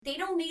they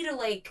don't need to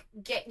like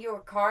get your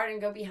card and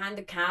go behind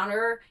the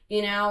counter,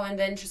 and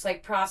then just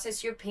like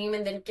process your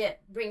payment, then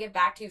bring it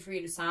back to you for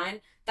you to sign.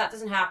 That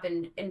doesn't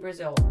happen in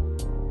Brazil.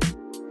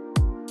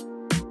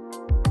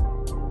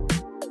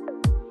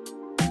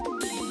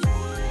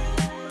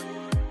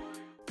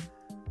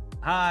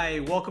 Hi,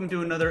 welcome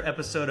to another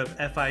episode of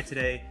FI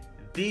Today,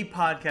 the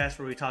podcast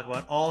where we talk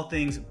about all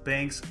things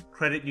banks,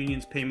 credit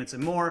unions, payments,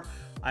 and more.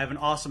 I have an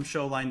awesome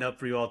show lined up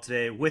for you all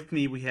today. With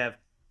me, we have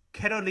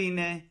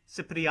Caroline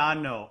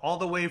Cypriano, all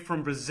the way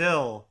from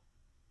Brazil,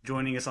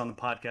 joining us on the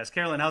podcast.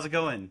 Caroline, how's it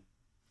going?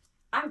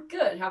 I'm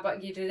good. How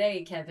about you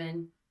today,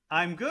 Kevin?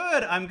 I'm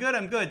good.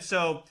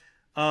 So,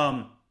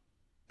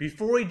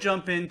 before we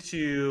jump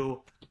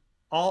into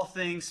all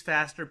things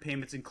faster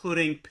payments,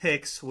 including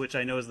Pix, which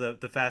I know is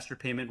the faster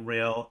payment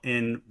rail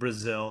in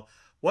Brazil,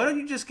 why don't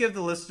you just give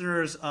the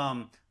listeners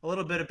a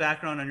little bit of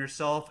background on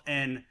yourself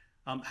and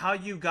how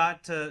you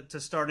got to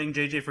starting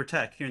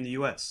JJ4Tech here in the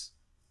U.S.?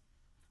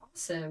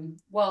 Awesome.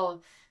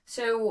 Well,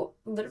 so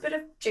a little bit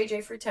of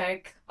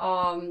JJ4Tech.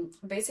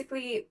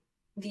 Basically,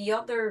 the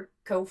other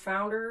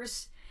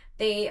co-founders,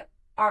 they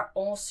are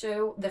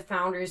also the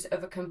founders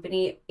of a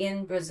company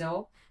in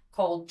Brazil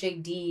called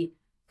JD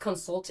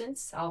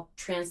Consultants. I'll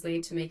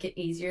translate to make it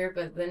easier,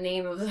 but the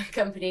name of the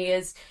company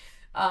is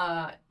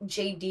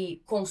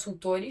JD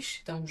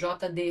Consultores, então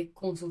JD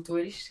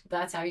Consultores.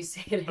 That's how you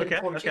say it in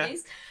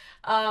Portuguese.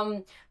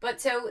 But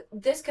so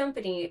this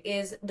company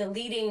is the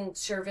leading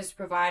service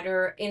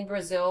provider in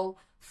Brazil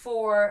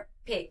for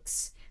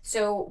Pix.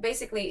 So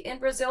basically, in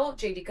Brazil,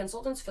 JD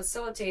Consultants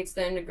facilitates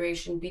the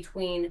integration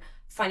between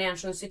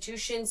financial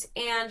institutions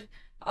and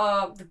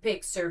the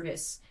Pix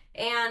service.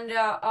 And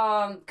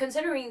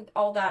considering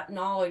all that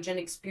knowledge and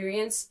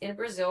experience in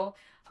Brazil,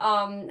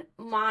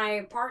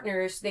 my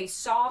partners, they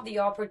saw the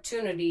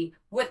opportunity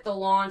with the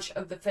launch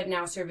of the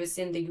FedNow service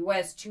in the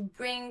US to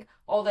bring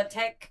all the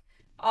tech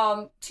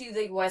to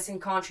the US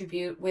and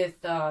contribute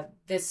with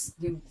this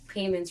new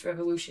payments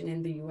revolution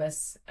in the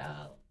US,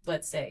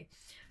 let's say.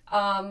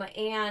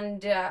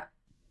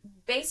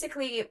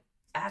 Basically,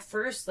 at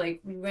first, like,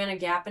 we ran a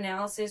gap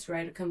analysis,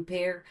 right, to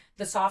compare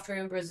the software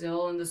in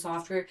Brazil and the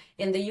software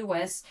in the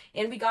US,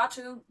 and we got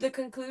to the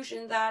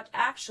conclusion that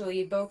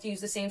actually both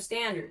use the same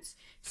standards.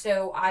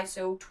 So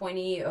ISO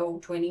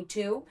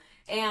 20022,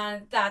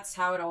 and that's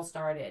how it all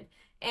started.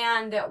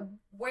 And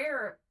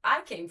where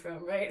I came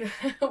from, right?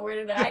 Where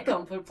did I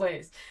come from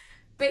place?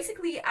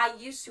 Basically, I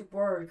used to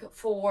work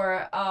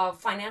for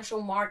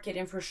financial market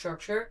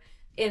infrastructure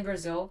in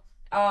Brazil,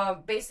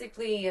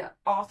 basically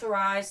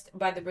authorized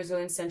by the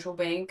Brazilian Central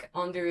Bank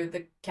under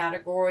the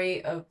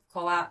category of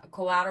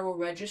collateral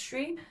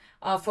registry,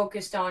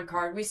 focused on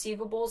card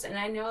receivables. And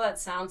I know that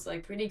sounds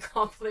like pretty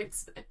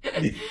complex,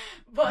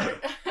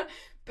 but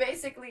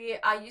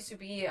basically I used to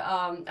be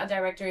a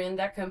director in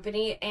that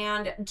company,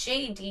 and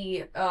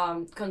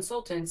JD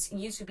Consultants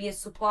used to be a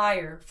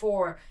supplier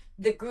for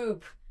the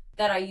group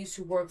that I used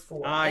to work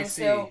for. I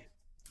see. So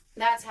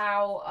that's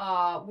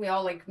how we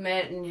all like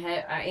met,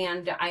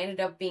 and I ended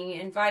up being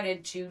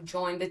invited to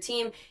join the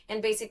team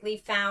and basically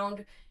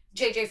found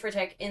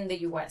JJ4Tech in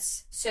the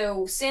US.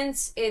 So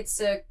since it's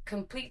a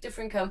complete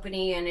different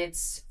company and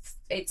it's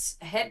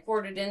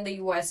headquartered in the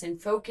US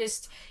and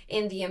focused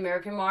in the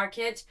American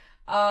market,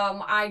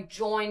 I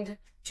joined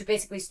to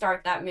basically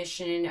start that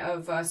mission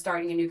of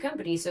starting a new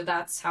company. So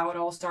that's how it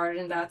all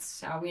started, and that's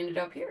how we ended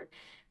up here.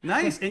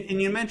 Nice.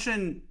 And you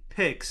mentioned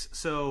Pix.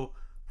 So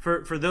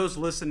for those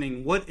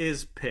listening, what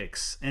is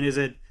Pix? And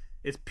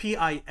it's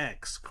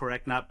PIX,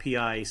 correct? Not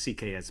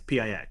PICK, it's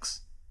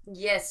PIX.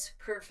 Yes,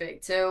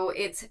 perfect. So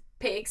it's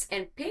Pix,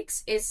 and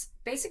Pix is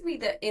basically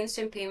the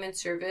instant payment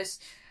service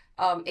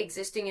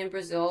existing in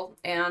Brazil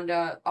and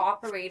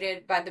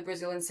operated by the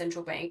Brazilian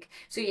Central Bank.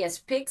 So yes,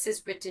 Pix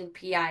is written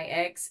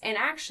PIX, and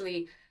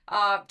actually,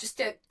 just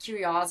a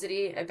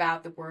curiosity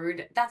about the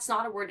word, that's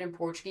not a word in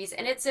Portuguese,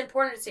 and it's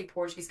important to say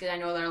Portuguese because I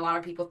know that a lot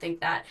of people think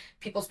that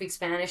people speak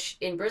Spanish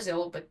in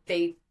Brazil, but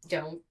they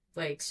don't.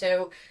 Like,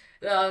 so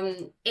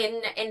and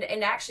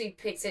actually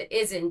Pix, it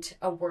isn't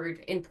a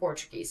word in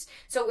Portuguese.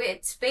 So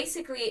it's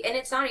basically, and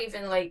it's not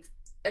even like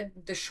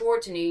the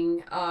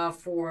shortening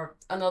for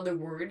another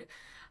word.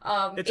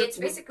 It's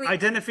basically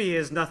identity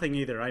is nothing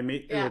either.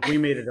 We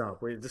made it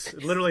up. It's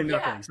literally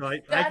nothing. Yeah, So I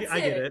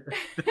get it.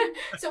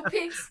 So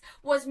Pix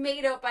was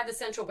made up by the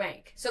central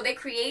bank. So they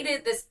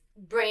created this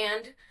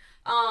brand,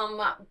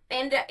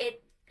 and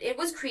it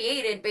was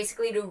created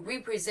basically to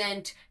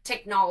represent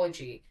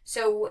technology.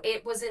 So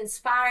it was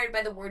inspired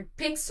by the word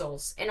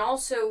pixels, and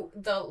also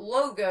the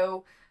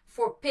logo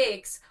for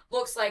Pix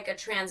looks like a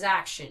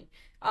transaction.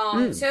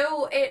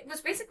 So it was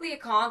basically a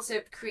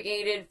concept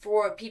created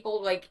for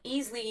people like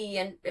easily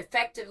and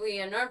effectively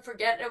and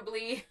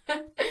unforgettably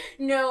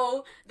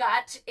know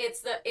that it's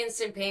the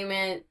instant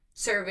payment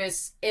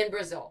service in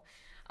Brazil.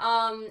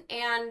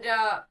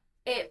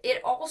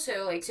 It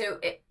also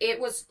it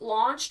was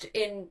launched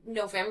in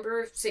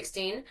November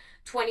 16,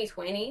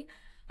 2020.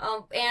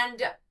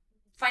 And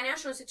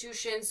financial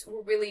institutions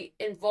were really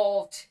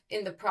involved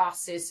in the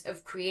process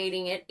of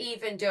creating it,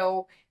 even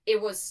though it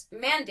was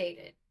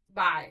mandated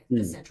by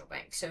the Mm, central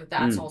bank. So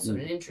that's mm, also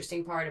an mm,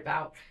 interesting part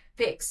about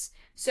PIX.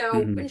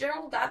 So mhm. in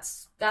general,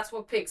 that's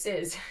what PIX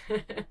is.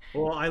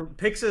 Well,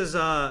 Pix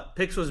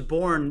was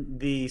born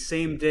the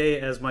same day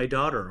as my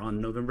daughter on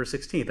November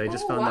 16th. I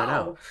just Oh found that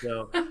out. wow.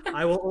 So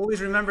I will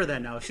always remember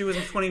that now. She was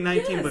in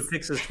 2019, but Yes.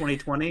 Pix is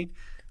 2020.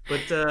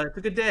 But it's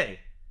a good day.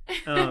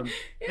 And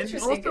Interesting.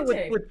 also Good with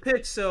take.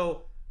 Pix,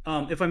 so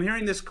if I'm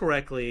hearing this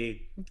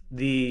correctly,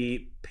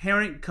 the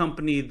parent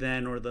company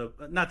then, or the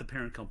not the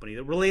parent company,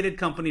 the related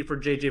company for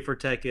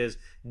JJ4Tech is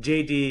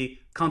JD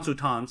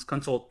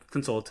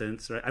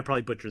Consultants, right? I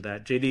probably butchered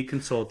that. JD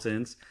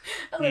Consultants,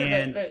 A little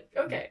bit, and but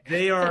okay.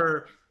 they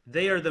are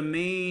they are the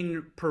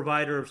main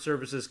provider of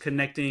services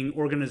connecting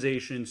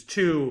organizations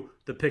to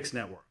the Pix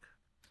network.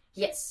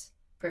 Yes.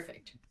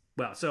 Perfect.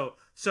 Well,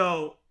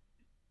 so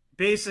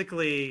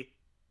basically,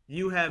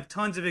 you have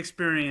tons of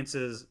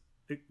experiences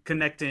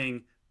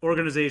connecting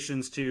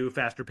organizations to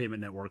faster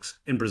payment networks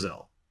in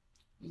Brazil.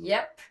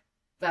 Yep.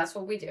 That's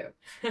what we do.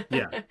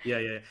 Yeah, yeah,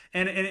 yeah.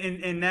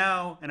 And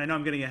now, and I know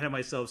I'm getting ahead of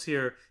myself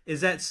here,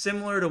 is that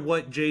similar to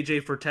what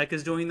JJ4Tech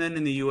is doing then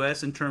in the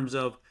US in terms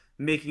of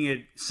making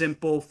it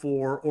simple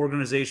for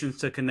organizations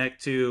to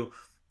connect to,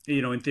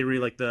 in theory,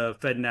 like the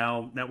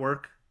FedNow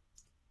network?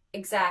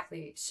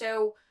 Exactly.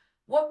 So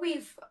what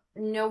we've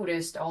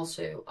noticed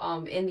also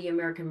in the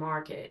American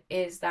market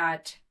is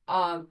that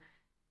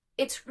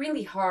it's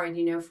really hard,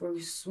 for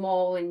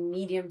small and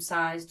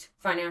medium-sized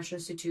financial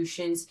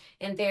institutions.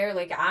 And they're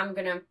like, I'm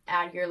gonna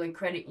add here like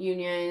credit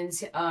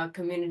unions,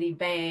 community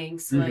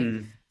banks, like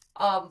Mm-hmm.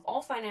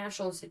 all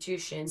financial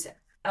institutions.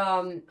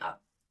 Um, uh,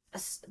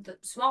 the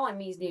small and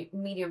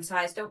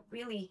medium-sized don't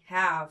really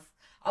have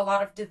a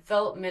lot of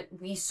development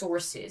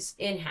resources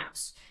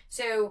in-house.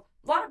 So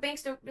a lot of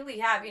banks don't really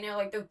have,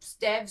 like the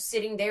devs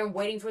sitting there and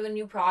waiting for the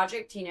new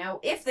project,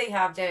 if they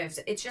have devs,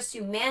 it's just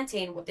to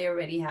maintain what they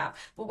already have.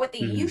 But what they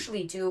Mm-hmm.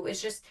 usually do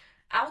is just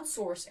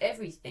outsource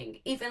everything,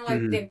 even like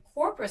Mm-hmm. the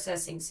core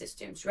processing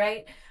systems,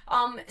 right?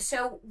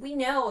 So we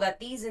know that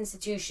these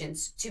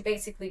institutions to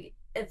basically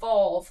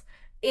evolve,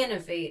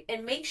 innovate,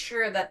 and make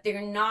sure that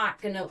they're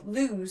not gonna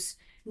lose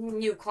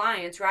new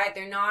clients, right?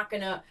 They're not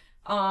gonna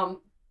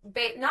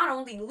not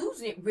only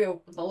lose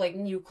real like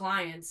new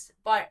clients,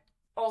 but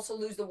also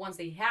lose the ones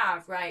they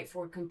have, right,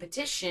 for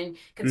competition,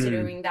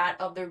 Mm-hmm. considering that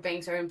other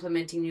banks are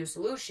implementing new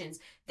solutions.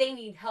 They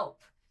need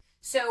help.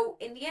 So,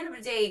 in the end of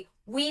the day,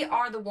 we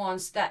are the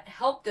ones that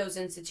help those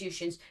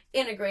institutions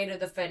integrate to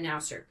the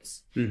FedNow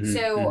service.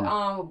 So, Mm-hmm.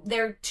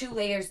 there are two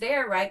layers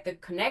there, right? The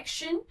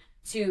connection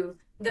to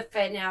the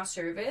FedNow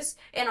service,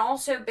 and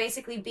also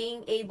basically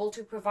being able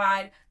to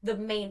provide the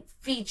main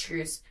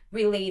features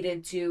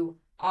related to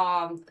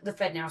the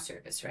FedNow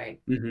service,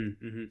 right?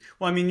 Mm-hmm. Mm-hmm.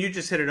 Well, I mean, you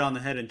just hit it on the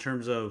head in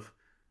terms of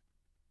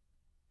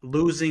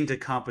losing to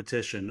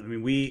competition.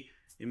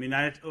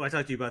 I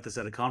talked to you about this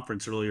at a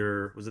conference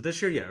earlier. Was it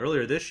this year? Yeah,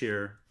 earlier this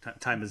year.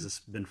 Time has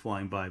just been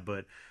flying by,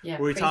 but Yeah,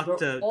 where we crazy. talked We're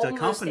to almost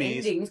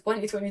companies. ending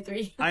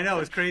 2023. I know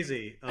it's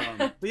crazy.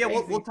 But yeah,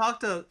 we'll Crazy. talk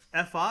to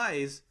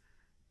FIs,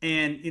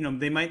 and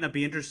they might not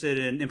be interested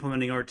in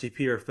implementing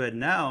RTP or Fed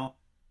now,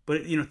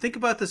 but think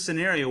about the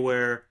scenario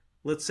where,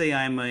 let's say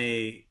I'm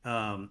a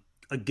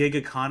gig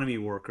economy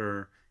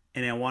worker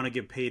and I want to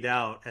get paid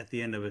out at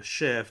the end of a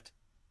shift,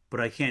 but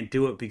I can't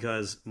do it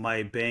because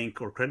my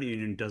bank or credit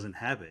union doesn't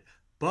have it.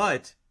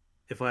 But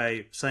if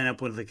I sign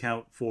up with an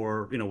account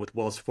for with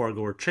Wells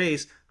Fargo or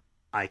Chase,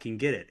 I can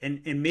get it.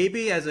 And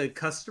maybe as a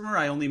customer,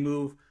 I only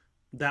move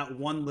that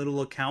one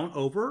little account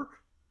over,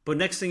 but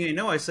next thing you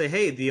know, I say,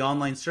 hey, the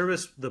online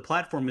service, the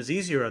platform is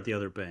easier at the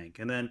other bank,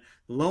 and then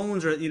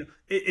loans are,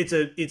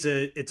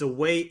 it's a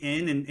way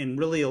in, and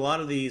really a lot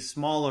of these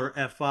smaller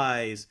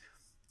FIs,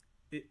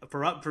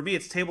 for me,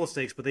 it's table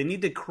stakes, but they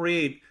need to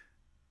create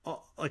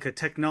like the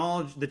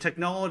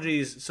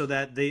technologies so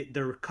that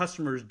their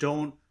customers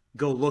don't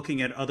go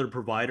looking at other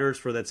providers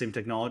for that same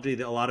technology.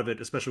 A lot of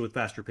it, especially with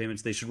faster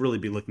payments, they should really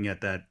be looking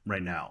at that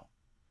right now.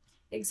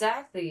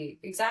 Exactly,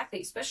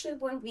 exactly. Especially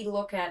when we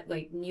look at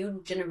like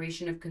new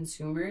generation of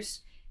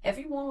consumers,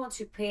 everyone wants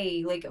to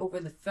pay like over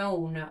the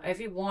phone.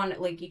 Everyone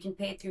like you can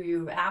pay through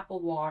your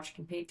Apple Watch, you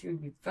can pay through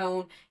your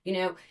phone. You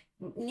know,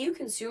 New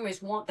consumers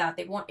want that.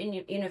 They want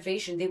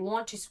innovation. They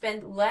want to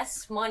spend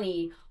less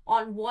money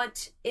on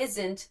what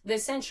isn't the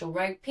essential,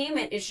 right?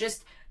 Payment is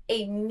just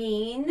a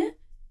mean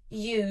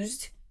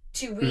used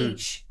to Mm-hmm.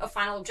 reach a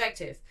final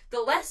objective. The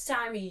less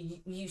time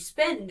you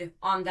spend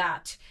on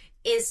that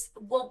is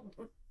will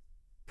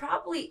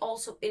probably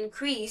also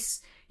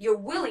increase your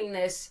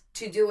willingness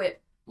to do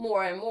it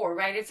more and more,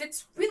 right? If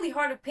it's really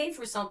hard to pay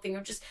for something,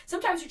 or just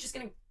sometimes you're just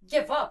gonna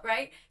give up,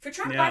 right? If you're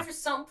trying to buy Yeah. for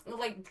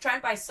trying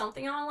to buy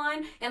something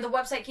online and the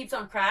website keeps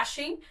on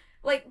crashing,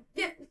 like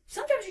yeah,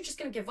 sometimes you're just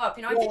gonna give up.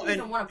 I Well, didn't and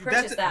even want to that's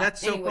purchase that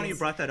that's so funny you anyways.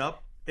 brought that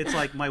up. It's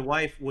like my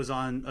wife was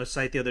on a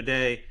site the other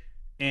day,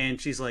 and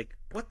she's like,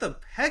 "What the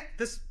heck?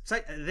 This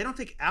site? They don't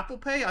take Apple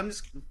Pay? I'm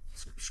just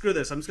screw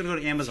this. I'm just gonna go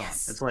to Amazon."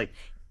 Yes. It's like,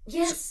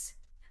 Yes,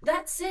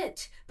 that's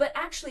it. But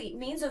actually,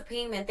 means of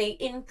payment, they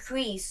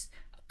increase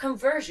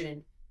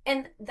conversion.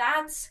 And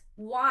that's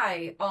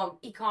why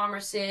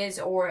e-commerces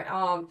or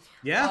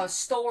Yeah.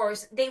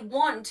 stores, they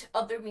want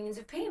other means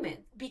of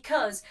payment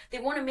because they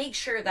want to make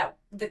sure that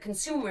the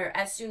consumer,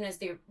 as soon as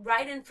they're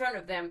right in front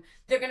of them,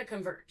 they're going to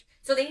convert.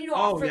 So they need to Oh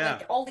offer yeah.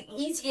 like all the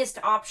easiest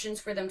options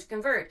for them to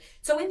convert.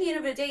 So in the end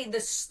of the day, the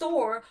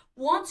store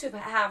wants to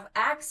have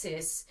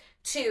access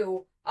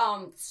to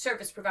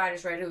service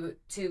providers, right,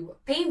 to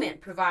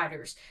payment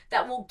providers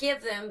that will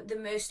give them the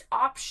most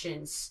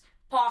options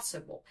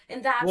possible.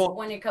 And that's Well,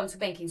 when it comes to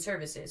banking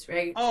services,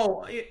 right?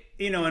 oh,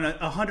 you know, and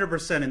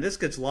 100%, and this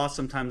gets lost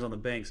sometimes on the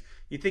banks.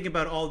 You think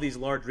about all these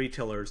large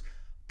retailers,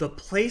 the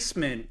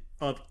placement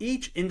of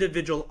each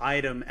individual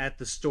item at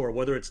the store,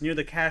 whether it's near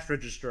the cash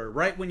register,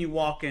 right when you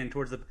walk in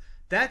towards the,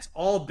 that's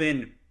all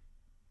been,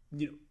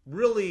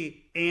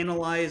 really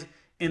analyzed,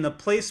 and the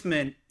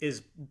placement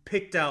is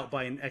picked out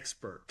by an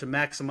expert to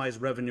maximize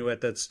revenue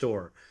at that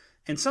store.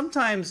 And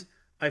sometimes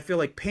I feel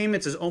like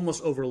payments is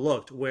almost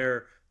overlooked,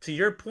 where, to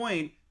your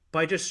point,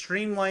 by just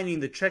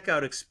streamlining the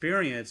checkout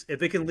experience,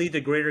 if it can lead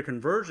to greater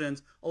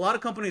conversions, a lot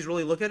of companies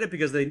really look at it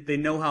because they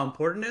know how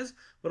important it is.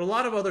 But a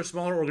lot of other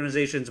smaller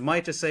organizations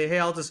might just say, hey,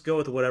 I'll just go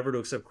with whatever to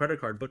accept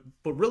credit card. But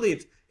really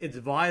it's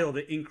vital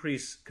to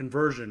increase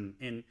conversion,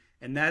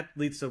 and that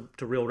leads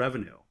to real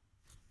revenue.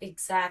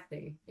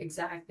 Exactly,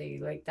 exactly.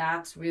 Like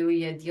that's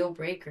really a deal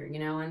breaker,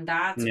 and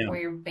that's Yeah.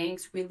 where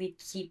banks really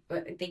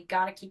they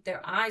got to keep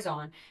their eyes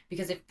on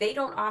because if they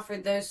don't offer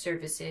those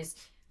services,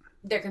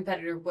 their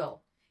competitor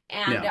will.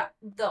 And Yeah.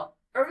 the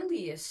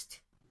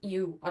earliest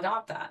you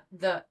adopt that,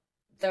 the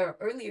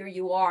earlier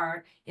you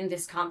are in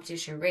this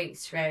competition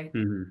race, right?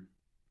 Hmm.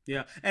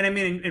 Yeah, and I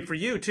mean, and for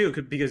you too,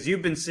 because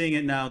you've been seeing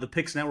it now. The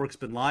Pix network's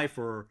been live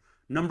for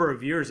a number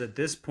of years at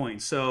this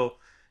point. So,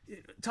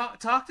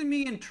 talk to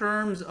me in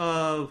terms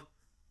of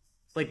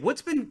like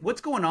what's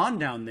going on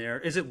down there.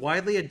 Is it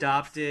widely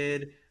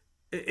adopted?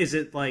 Is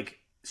it like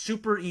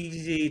super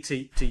easy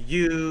to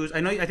use?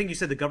 I think you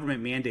said the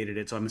government mandated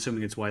it, so I'm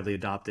assuming it's widely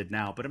adopted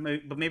now. But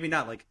maybe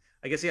not. Like,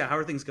 I guess, yeah. How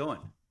are things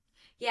going?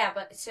 Yeah,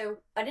 but so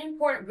an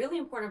important, really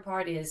important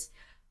part is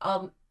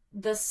um,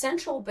 the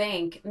central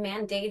bank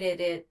mandated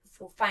it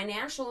for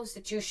financial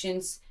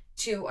institutions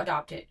to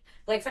adopt it.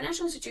 Like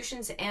financial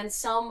institutions and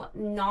some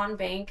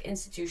non-bank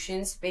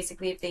institutions,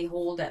 basically if they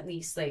hold at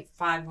least like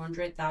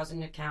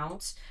 500,000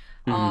 accounts.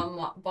 Hmm.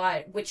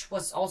 But which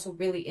was also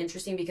really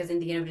interesting because in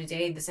the end of the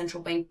day, the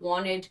central bank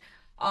wanted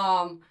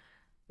um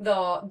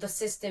the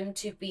system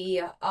to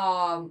be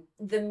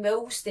the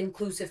most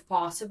inclusive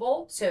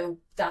possible. So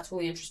that's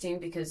really interesting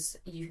because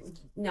you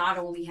not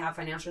only have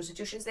financial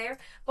institutions there,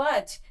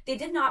 but they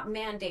did not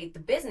mandate the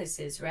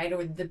businesses, right,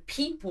 or the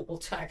people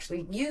to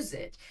actually use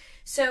it.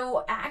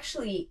 So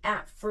actually,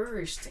 at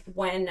first,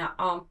 when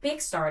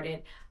Pix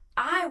started,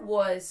 I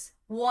was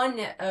one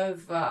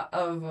of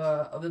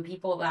the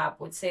people that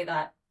would say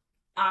that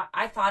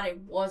I thought it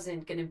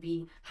wasn't going to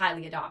be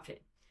highly adopted.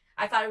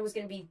 I thought it was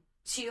going to be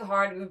too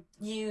hard to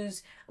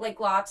use. Like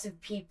lots of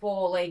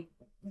people like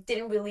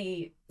didn't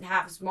really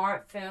have a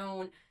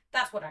smartphone.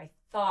 That's what I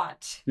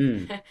thought,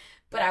 Mm.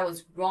 but I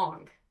was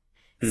wrong.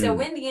 So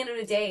Mm. in the end of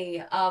the day,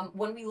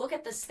 when we look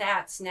at the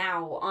stats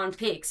now on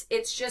Pix,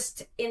 it's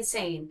just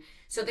insane.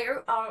 So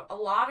there are a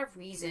lot of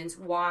reasons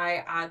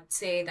why I'd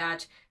say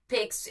that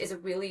Pix is a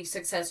really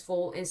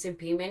successful instant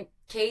payment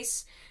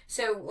case.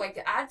 So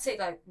like I'd say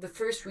like the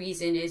first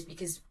reason is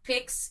because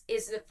Pix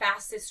is the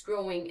fastest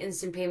growing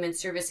instant payment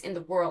service in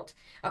the world,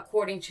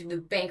 according to the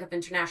Bank of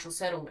International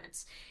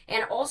Settlements.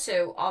 And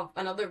also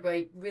another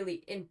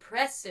really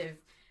impressive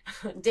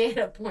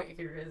data point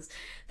here is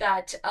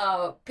that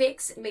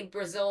Pix made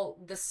Brazil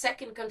the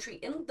second country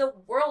in the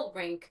world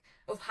rank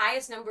of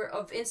highest number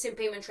of instant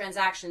payment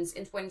transactions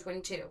in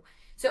 2022.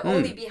 So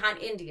only Mm. behind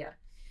India.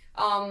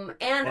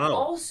 And Wow.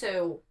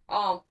 also,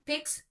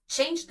 Pix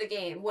changed the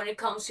game when it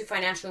comes to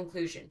financial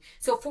inclusion.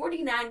 So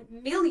 49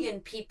 million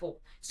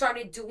people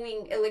started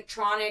doing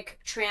electronic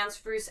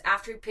transfers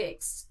after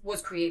Pix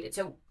was created.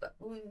 So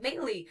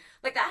mainly,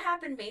 like that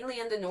happened mainly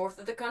in the north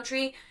of the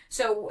country.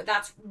 So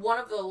that's one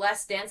of the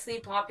less densely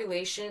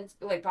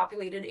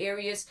populated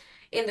areas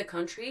in the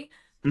country.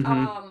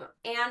 Hmm.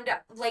 And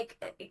like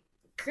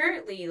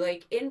currently,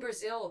 like in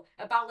Brazil,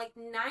 about like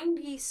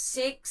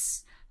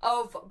 96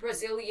 of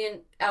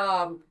Brazilian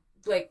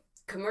like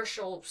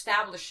commercial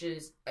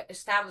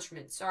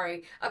establishments,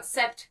 sorry,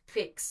 accept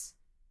Pix.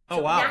 Oh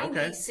So wow.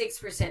 Okay.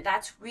 96%.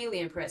 That's really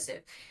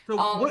impressive. So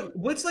Um,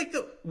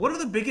 what are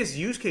the biggest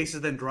use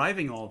cases then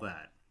driving all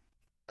that?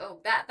 oh,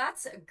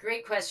 that's a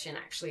great question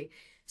actually.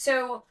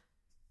 So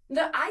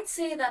I'd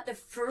say that the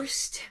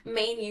first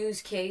main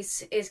use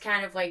case is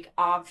kind of like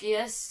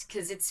obvious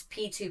because it's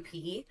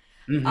P2P.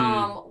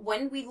 Hmm.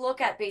 When we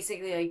look at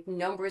basically like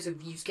numbers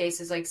of use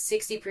cases, like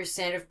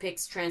 60% of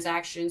Pix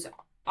transactions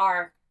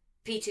are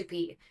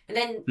P2P, and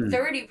then Mm.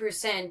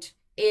 30%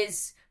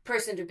 is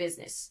person to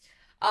business.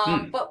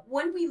 Mm. But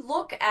when we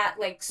look at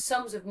like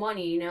sums of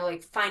money,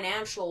 like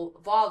financial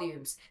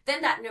volumes,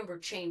 then that number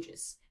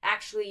changes.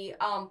 Actually,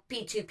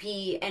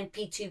 P2P and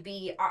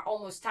P2B are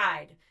almost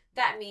tied.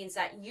 That means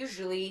that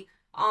usually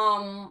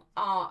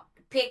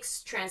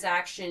Pix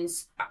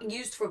transactions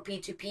used for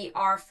P2P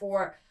are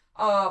for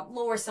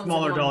lower sums of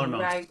Smaller dollar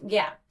money, amounts. right?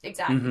 Yeah,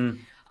 exactly.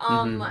 Mm-hmm.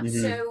 Mm-hmm. Mm-hmm.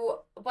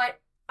 So, but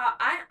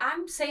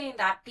I'm saying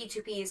that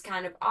P2P is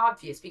kind of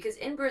obvious because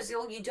in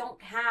Brazil you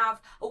don't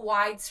have a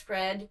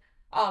widespread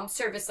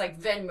service like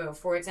Venmo,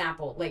 for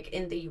example, like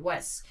in the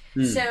US.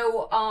 Mm.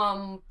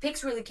 So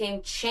Pix really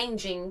came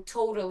changing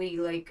totally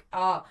like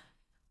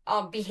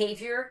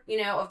behavior,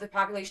 of the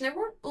population. There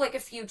were like a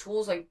few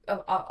tools, like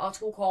a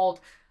tool called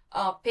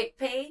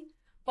PicPay,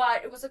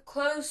 but it was a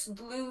closed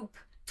loop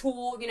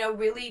tool,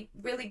 really,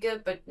 really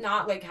good, but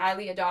not like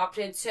highly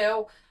adopted.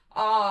 So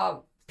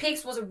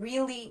Pix was a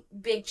really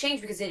big change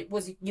because it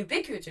was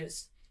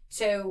ubiquitous.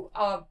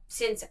 So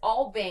since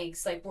all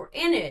banks like were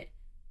in it,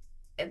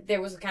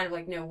 there was kind of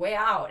like no way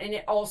out. And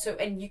it also,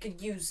 and you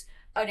could use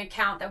an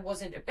account that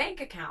wasn't a bank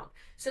account.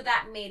 So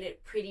that made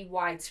it pretty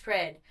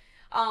widespread.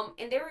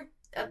 And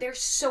there's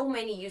so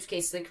many use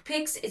cases. Like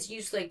Pix is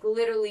used like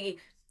literally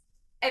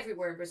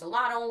everywhere in Brazil,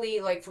 not only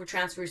like for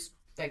transfers,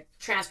 like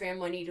transferring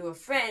money to a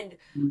friend,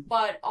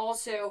 but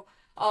also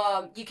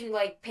you can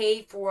like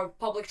pay for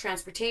public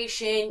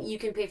transportation. You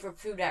can pay for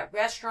food at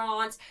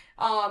restaurants.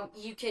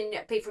 You can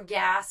pay for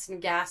gas in a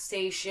gas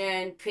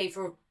station, pay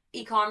for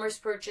e-commerce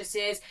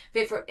purchases,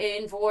 pay for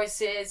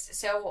invoices.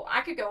 So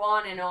I could go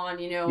on and on,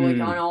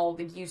 like on all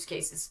the use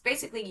cases.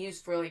 Basically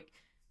used for like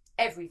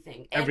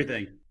everything. And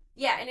Everything.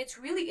 yeah, and it's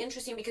really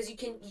interesting because you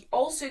can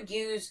also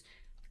use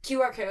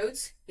QR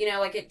codes,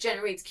 like it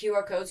generates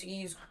QR codes. You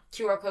use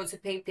QR codes to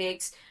pay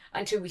Pix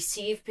and to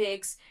receive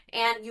Pix.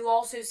 And you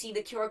also see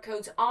the QR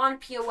codes on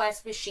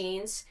POS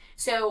machines.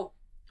 So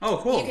Oh,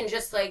 cool. you can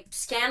just like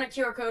scan a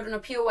QR code on a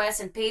POS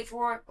and pay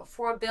for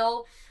a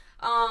bill.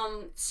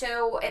 And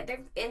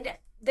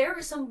there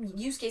are some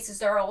use cases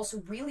that are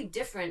also really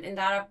different and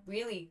that I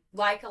really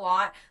like a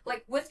lot,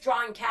 like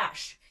withdrawing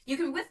cash. You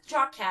can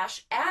withdraw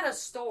cash at a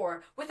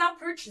store without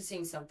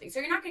purchasing something. So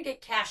you're not going to get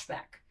cash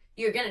back.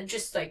 You're going to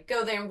just like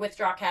go there and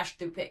withdraw cash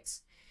through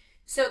Pix.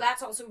 So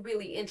that's also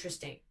really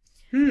interesting.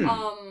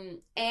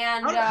 And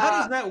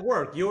how does that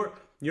work?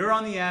 You're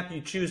on the app, you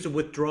choose to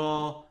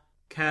withdraw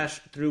cash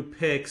through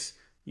Pix.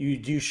 Do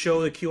you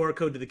show the QR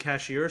code to the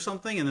cashier or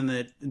something, and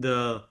then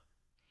the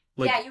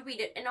like yeah, you read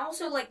it. And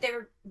also like there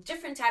are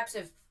different types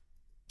of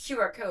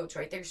QR codes,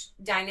 right? There's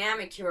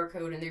dynamic QR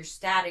code and there's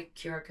static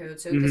QR code.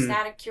 So the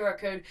static QR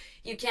code,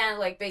 you can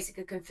like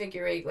basically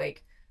configure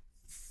like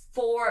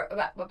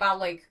about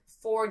like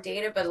 4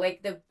 data, but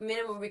like the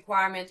minimum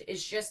requirement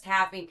is just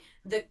having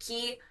the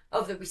key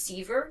of the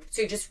receiver.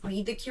 So you just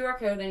read the QR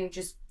code and you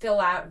just fill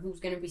out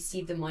who's going to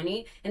receive the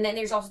money. And then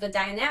there's also the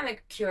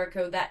dynamic QR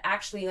code that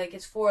actually like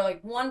is for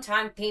like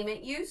one-time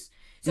payment use.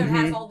 So it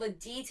has all the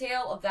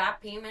detail of that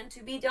payment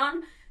to be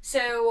done.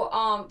 So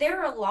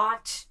there are a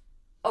lot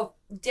of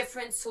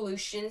different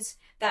solutions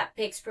that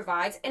Pix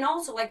provides. And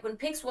also like when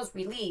Pix was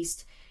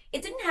released,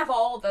 it didn't have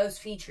all of those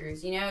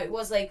features, it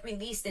was like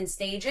released in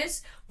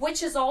stages,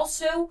 which is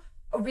also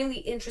a really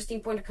interesting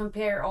point to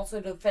compare also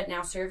to the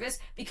FedNow service,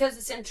 because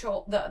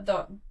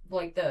the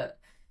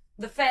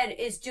Fed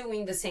is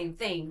doing the same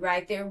thing,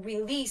 right? They're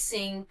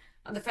releasing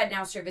the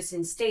FedNow service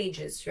in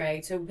stages,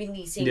 right? So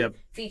releasing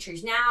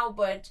features now,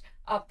 but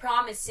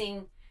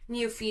promising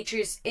new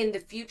features in the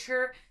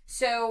future.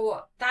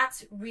 So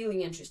that's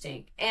really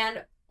interesting.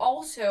 And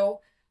also,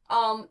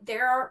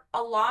 there are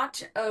a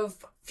lot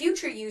of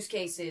future use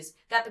cases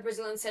that the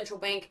Brazilian Central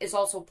Bank is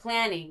also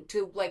planning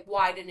to like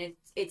widen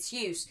its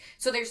use.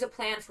 So there's a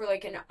plan for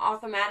like an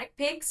automatic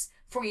Pix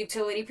for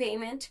utility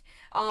payment.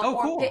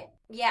 cool.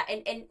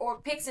 Or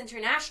Pix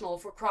International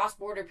for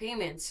cross-border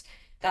payments.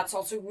 That's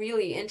also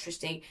really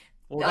interesting.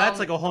 Well, that's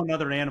like a whole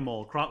nother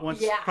animal.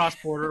 Once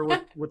cross-border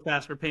with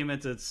faster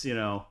payments, it's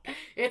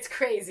It's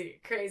crazy.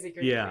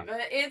 Yeah.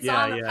 But it's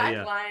Yeah, on the yeah.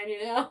 pipeline,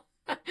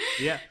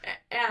 Yeah.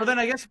 And, Then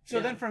I guess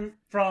then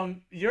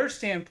from your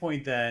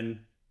standpoint,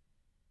 then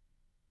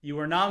you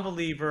were a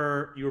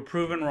non-believer. You were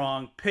proven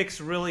wrong. Pix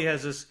really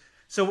has this.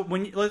 So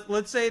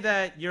let's say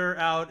that you're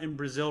out in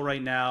Brazil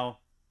right now.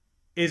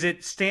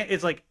 It's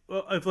like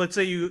if let's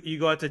say you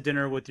go out to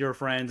dinner with your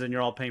friends and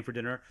you're all paying for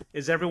dinner.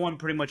 Is everyone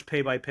pretty much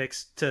pay by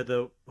Pix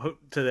to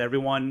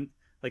everyone,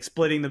 like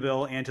splitting the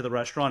bill, and to the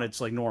restaurant?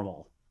 It's like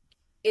normal.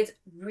 it's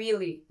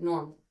really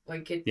normal.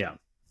 Like Yeah.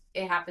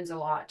 it happens a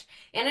lot.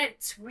 And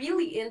it's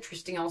really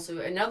interesting also,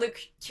 another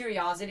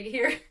curiosity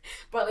here,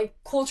 but like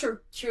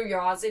culture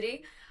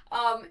curiosity.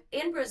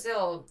 In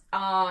Brazil,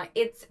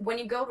 it's when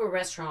you go to a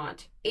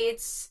restaurant,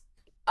 it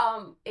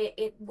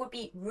would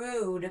be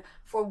rude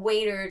for a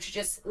waiter to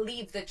just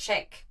leave the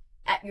check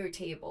at your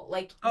table.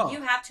 Like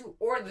you have to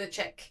order the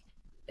check.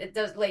 It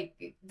does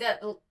like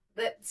that.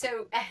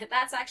 So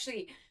that's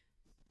actually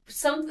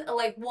something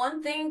like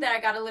one thing that I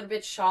got a little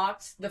bit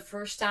shocked the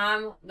first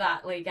time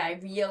that like I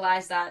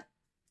realized that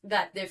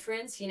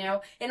difference,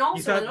 and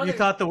also You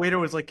thought the waiter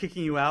was like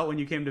kicking you out when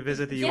you came to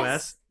visit the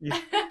U.S.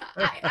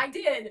 I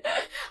did.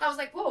 I was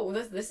like, whoa,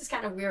 this is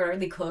kind of weird. Are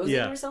they closing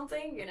or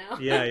something?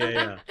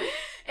 Yeah.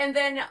 And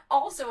then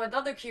also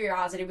another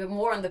curiosity, but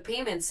more on the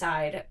payment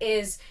side,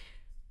 is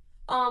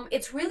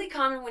It's really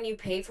common when you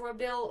pay for a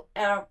bill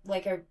at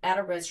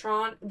a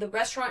restaurant, the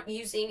restaurant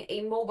using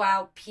a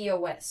mobile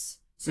POS.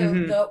 So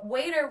Mm-hmm. the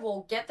waiter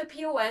will get the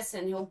POS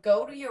and he'll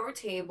go to your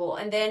table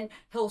and then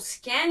he'll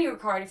scan your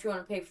card if you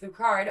want to pay through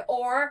card,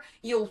 or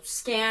you'll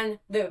scan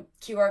the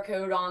QR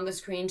code on the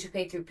screen to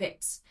pay through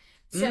Pix.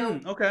 So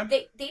Okay.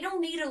 they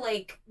don't need to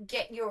like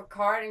get your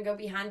card and go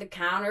behind the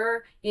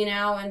counter,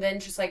 and then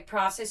just like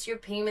process your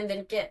payment,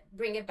 then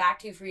bring it back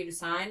to you for you to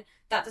sign.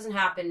 That doesn't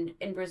happen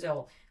in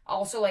Brazil.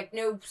 Also, like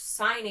no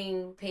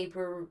signing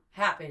paper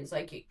happens.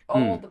 Like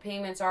all Mm. the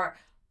payments are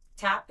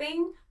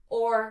tapping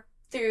or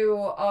through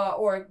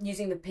or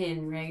using the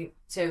PIN, right?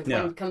 So when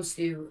Yeah. it comes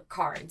to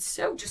cards,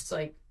 so just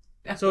like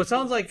So it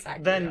sounds like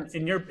side then,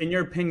 in curiosity.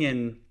 your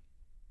opinion,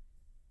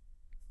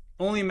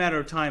 only a matter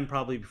of time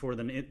probably before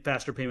the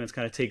faster payments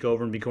kind of take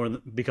over and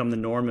become the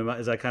norm.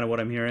 Is that kind of what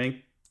I'm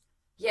hearing?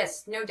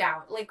 Yes, no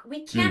doubt. Like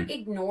we can't Mm.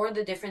 ignore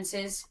the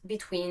differences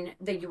between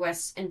the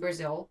US and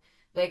Brazil.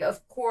 Like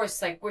of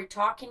course, like we're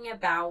talking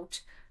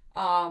about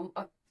um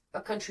a,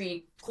 a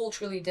country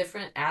culturally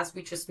different as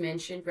we just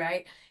mentioned,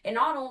 right? And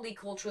not only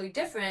culturally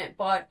different,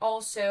 but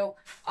also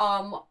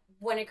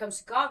when it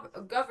comes to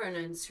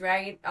governance,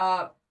 right?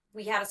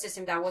 We had a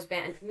system that was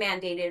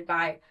mandated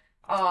by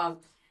um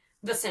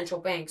the central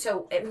bank.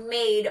 So it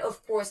made,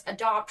 of course,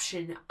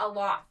 adoption a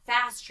lot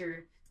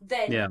faster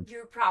than Yeah.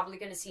 you're probably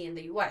going to see in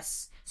the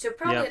US. So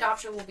probably Yep.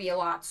 adoption will be a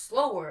lot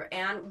slower.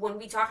 And when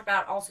we talk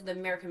about also the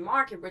American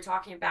market, we're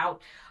talking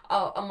about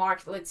a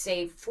market, let's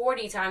say,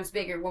 40 times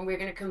bigger when we're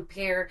going to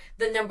compare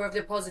the number of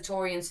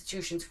depository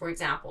institutions, for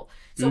example.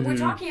 So we're Mm-hmm.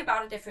 talking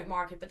about a different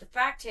market. But the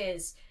fact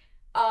is,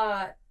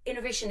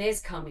 innovation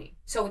is coming.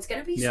 So it's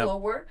going to be Yep.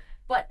 slower,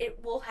 but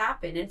it will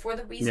happen. And for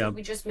the reasons Yep.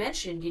 we just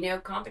mentioned,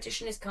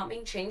 competition is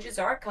coming, changes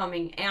are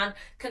coming, and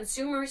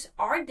consumers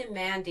are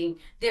demanding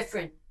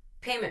different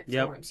payment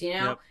Yep. forms.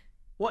 Yep.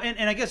 Well,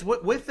 and I guess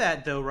with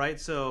that though, right?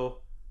 So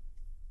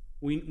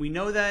we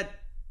know that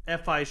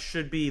FI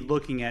should be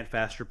looking at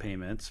faster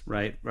payments,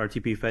 right?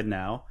 RTP Fed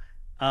now.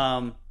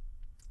 Um,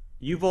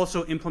 you've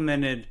also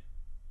implemented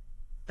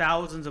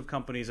thousands of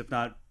companies, if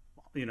not,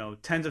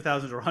 tens of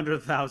thousands or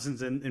hundreds of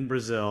thousands in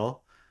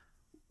Brazil.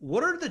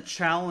 What are the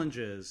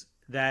challenges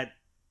that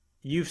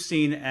you've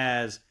seen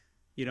as,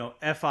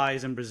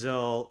 FIs in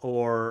Brazil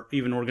or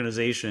even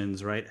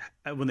organizations, right?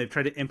 When they've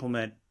tried to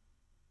implement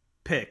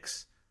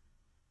PICs,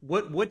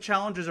 what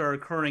challenges are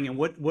occurring, and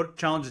what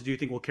challenges do you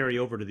think will carry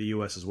over to the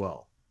U.S. as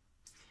well?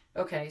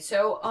 Okay,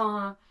 so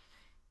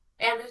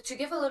and to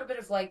give a little bit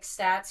of like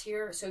stats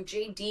here, so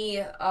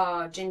JD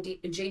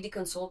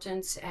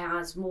Consultants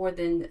has more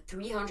than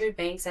 300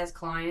 banks as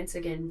clients.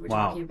 Again, we're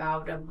talking Wow.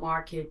 about a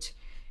market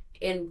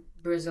in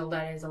Brazil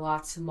that is a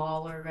lot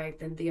smaller, right,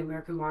 than the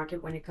American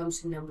market when it comes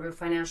to number of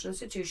financial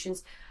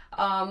institutions.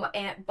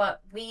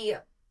 But we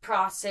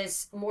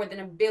process more than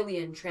 1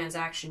 billion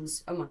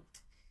transactions a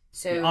month.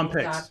 Yeah, on So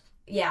that PICs.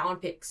 yeah, on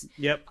Pix.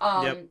 Yep.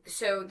 Yep.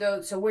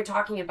 So we're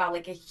talking about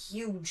like a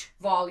huge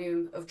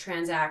volume of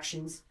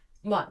transactions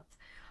month.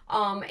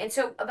 And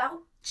so about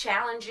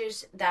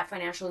challenges that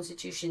financial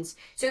institutions.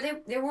 So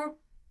there were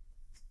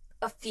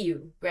a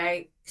few,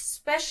 right?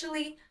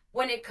 Especially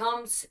when it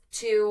comes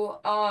to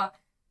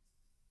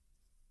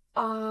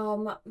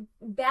um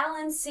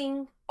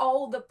balancing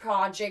all the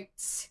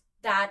projects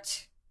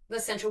that the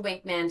central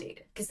bank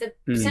mandated, because the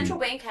central Mm.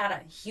 bank had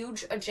a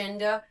huge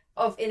agenda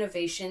of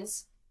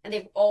innovations, and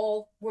they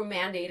all were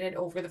mandated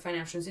over the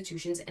financial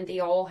institutions, and they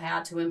all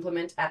had to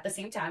implement at the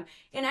same time.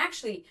 And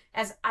actually,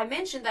 as I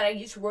mentioned, that I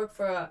used to work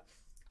for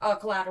a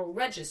collateral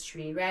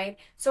registry, right?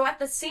 So at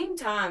the same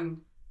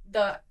time,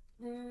 the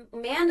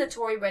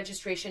mandatory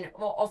registration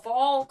of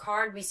all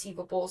card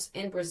receivables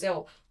in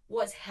Brazil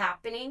was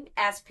happening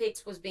as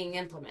PIX was being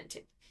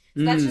implemented.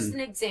 So that's just Mm. an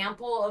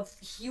example of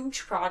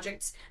huge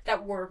projects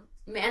that were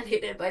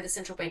mandated by the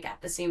central bank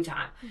at the same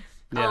time.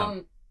 Yeah.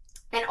 Um,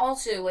 and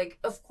also, like,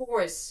 of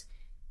course,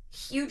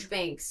 huge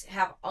banks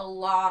have a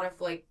lot of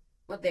like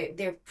what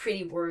they're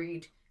pretty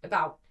worried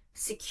about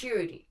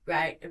security,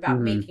 right? About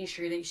Mm. making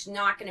sure there's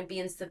not going to be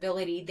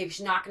instability, there's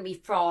not going to be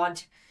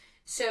fraud.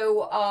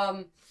 So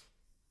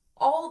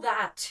all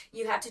that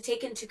you have to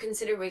take into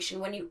consideration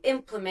when you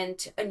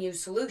implement a new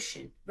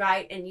solution,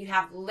 right? And you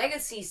have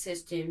legacy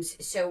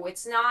systems, so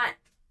it's not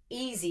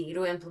easy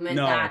to implement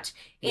No. that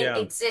in Yeah.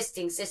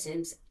 existing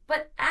systems.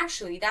 But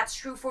actually, that's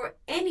true for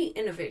any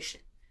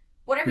innovation.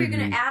 Whatever you're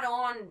going to Mm-hmm. add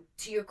on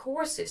to your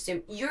core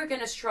system, you're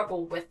going to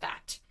struggle with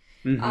that.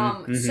 Mm-hmm.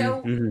 Mm-hmm.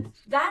 So Mm-hmm.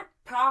 that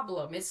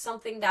problem is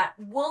something that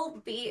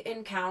will be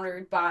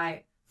encountered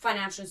by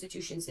financial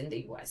institutions in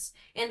the US.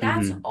 And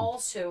that's Mm-hmm.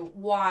 also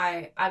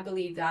why I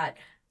believe that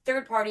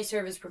third party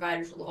service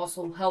providers will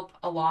also help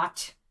a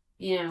lot,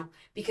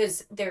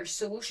 because they're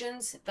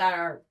solutions that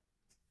are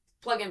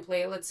plug and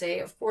play, let's say.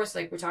 Of course,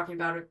 like we're talking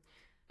about it.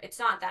 It's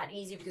not that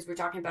easy because we're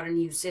talking about a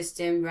new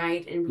system,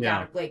 right? And we Yeah.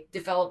 gotta like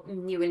develop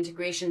new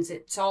integrations.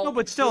 It's No, all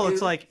but still,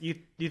 it's new. like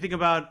you think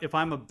about, if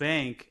I'm a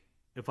bank,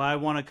 if I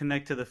want to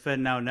connect to the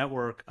FedNow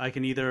network, I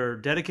can either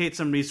dedicate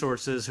some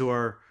resources who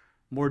are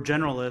more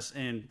generalists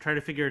and try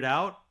to figure it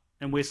out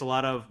and waste a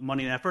lot of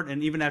money and effort.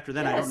 And even after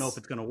then, I don't know if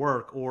it's going to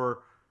work,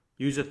 or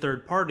use a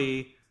third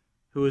party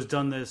who has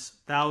done this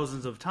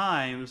thousands of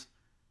times,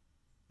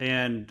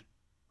 and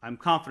I'm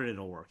confident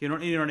it'll work. You know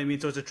what I mean?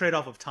 So it's a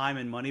trade-off of time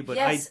and money, but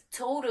yes, I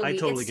totally.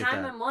 totally It's get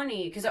time that. and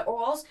money, because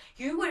or else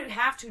you would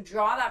have to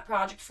draw that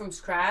project from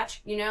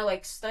scratch.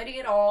 Like study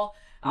it all,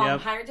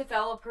 Yep. hire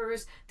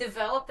developers,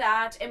 develop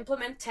that,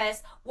 implement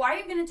tests. Why are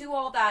you gonna do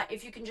all that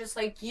if you can just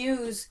like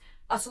use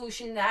a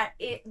solution that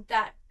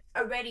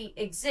already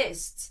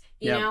exists?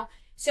 You Yep. know.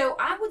 So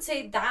I would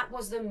say that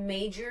was the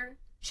major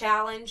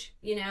challenge.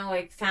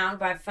 Like found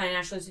by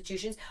financial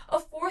institutions.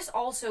 Of course,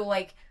 also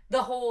like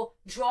the whole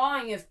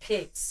drawing of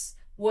pits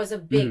was a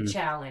big Mhm.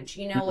 challenge.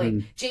 Like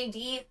Mhm.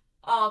 JD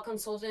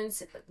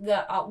consultants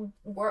that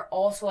were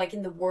also like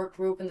in the work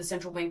group, in the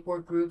central bank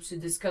work groups, to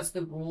discuss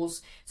the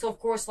rules. So of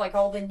course, like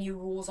all the new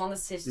rules on the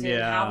system, how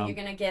Yeah. you're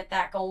gonna get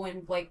that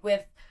going, like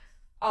with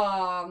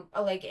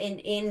like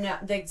in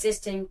the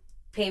existing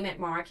payment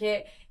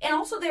market. And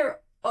also there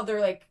are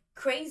other like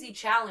crazy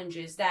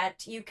challenges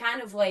that you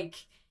kind of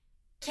like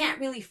can't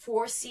really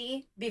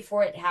foresee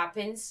before it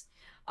happens.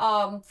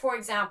 For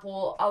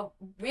example, a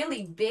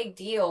really big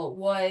deal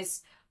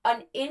was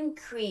an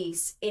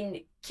increase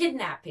in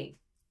kidnapping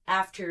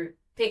after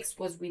Pix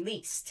was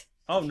released.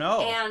 Oh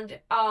no. And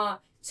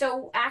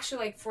so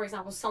actually, like for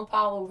example, São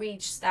Paulo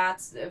reached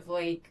stats of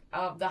like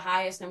the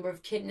highest number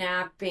of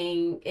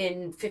kidnapping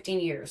in 15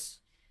 years.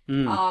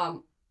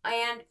 Mm.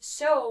 And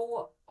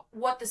so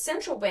what the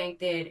central bank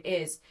did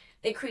is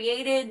they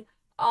created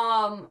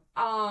a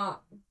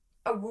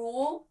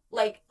rule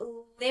like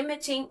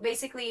limiting,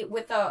 basically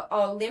with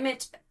a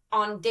limit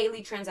on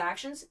daily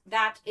transactions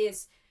that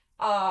is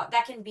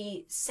that can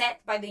be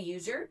set by the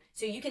user.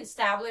 So you can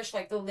establish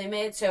like the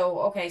limit. So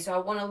okay, so I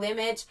want to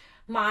limit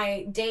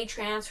my day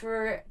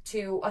transfer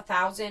to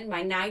 1,000,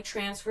 my night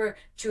transfer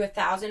to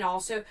 1,000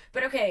 also.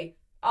 But okay,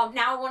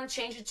 now I want to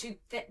change it to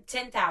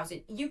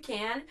 10,000. You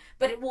can,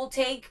 but it will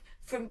take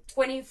from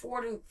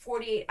 24 to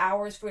 48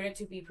 hours for it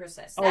to be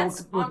processed.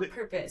 That's on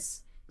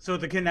purpose. So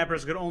the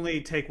kidnappers could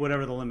only take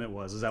whatever the limit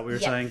was. Is that what you're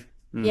saying?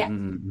 Yeah.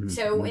 Mm-hmm.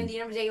 So in the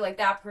end of the day, like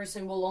that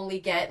person will only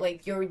get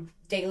like your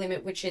day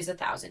limit, which is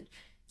 1,000.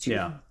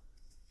 Yeah.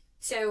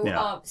 So,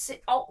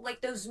 like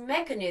those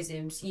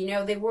mechanisms,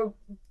 they were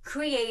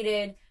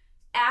created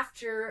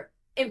after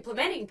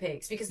implementing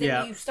pigs, because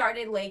then you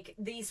started like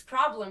these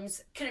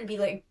problems couldn't be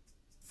like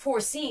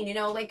foreseen.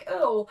 Like,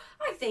 oh,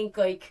 I think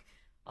like.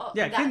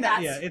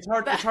 It's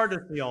hard. It's hard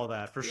to see all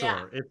that for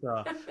sure. It's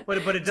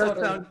but it does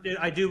Totally. sound.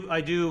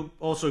 I do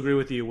also agree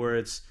with you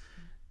where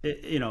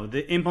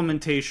the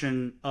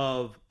implementation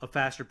of a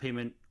faster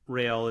payment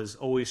rail is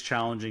always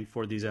challenging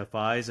for these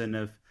FIs, and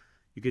if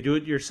you could do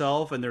it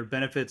yourself, and there are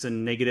benefits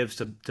and negatives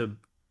to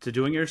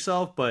doing it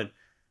yourself, but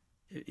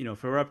if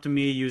it were up to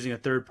me, using a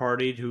third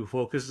party who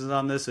focuses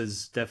on this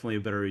is definitely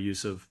a better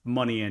use of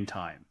money and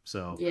time.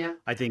 So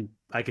I think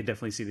I could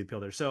definitely see the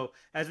appeal there. So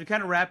as we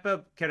kind of wrap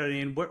up,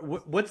 Caroline,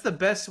 what's the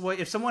best way,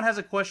 if someone has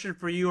a question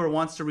for you or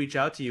wants to reach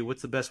out to you,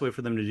 what's the best way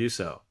for them to do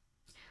so?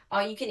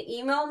 You can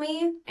email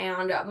me,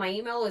 and my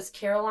email is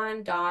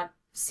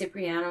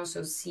caroline.cypriano,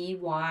 so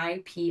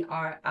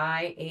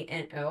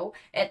CYPRIANO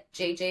at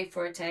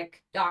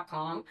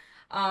JJ4Tech.com.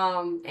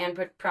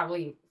 But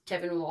probably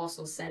Kevin will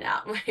also send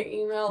out my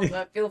email,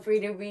 but feel free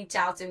to reach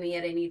out to me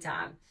at any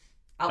time.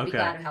 I'll be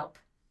glad to help.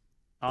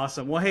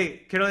 Awesome. Well,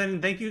 hey,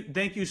 Caroline,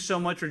 thank you so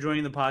much for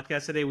joining the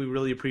podcast today. We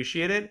really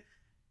appreciate it.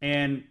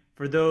 And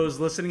for those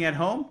listening at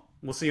home,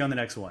 we'll see you on the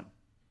next one.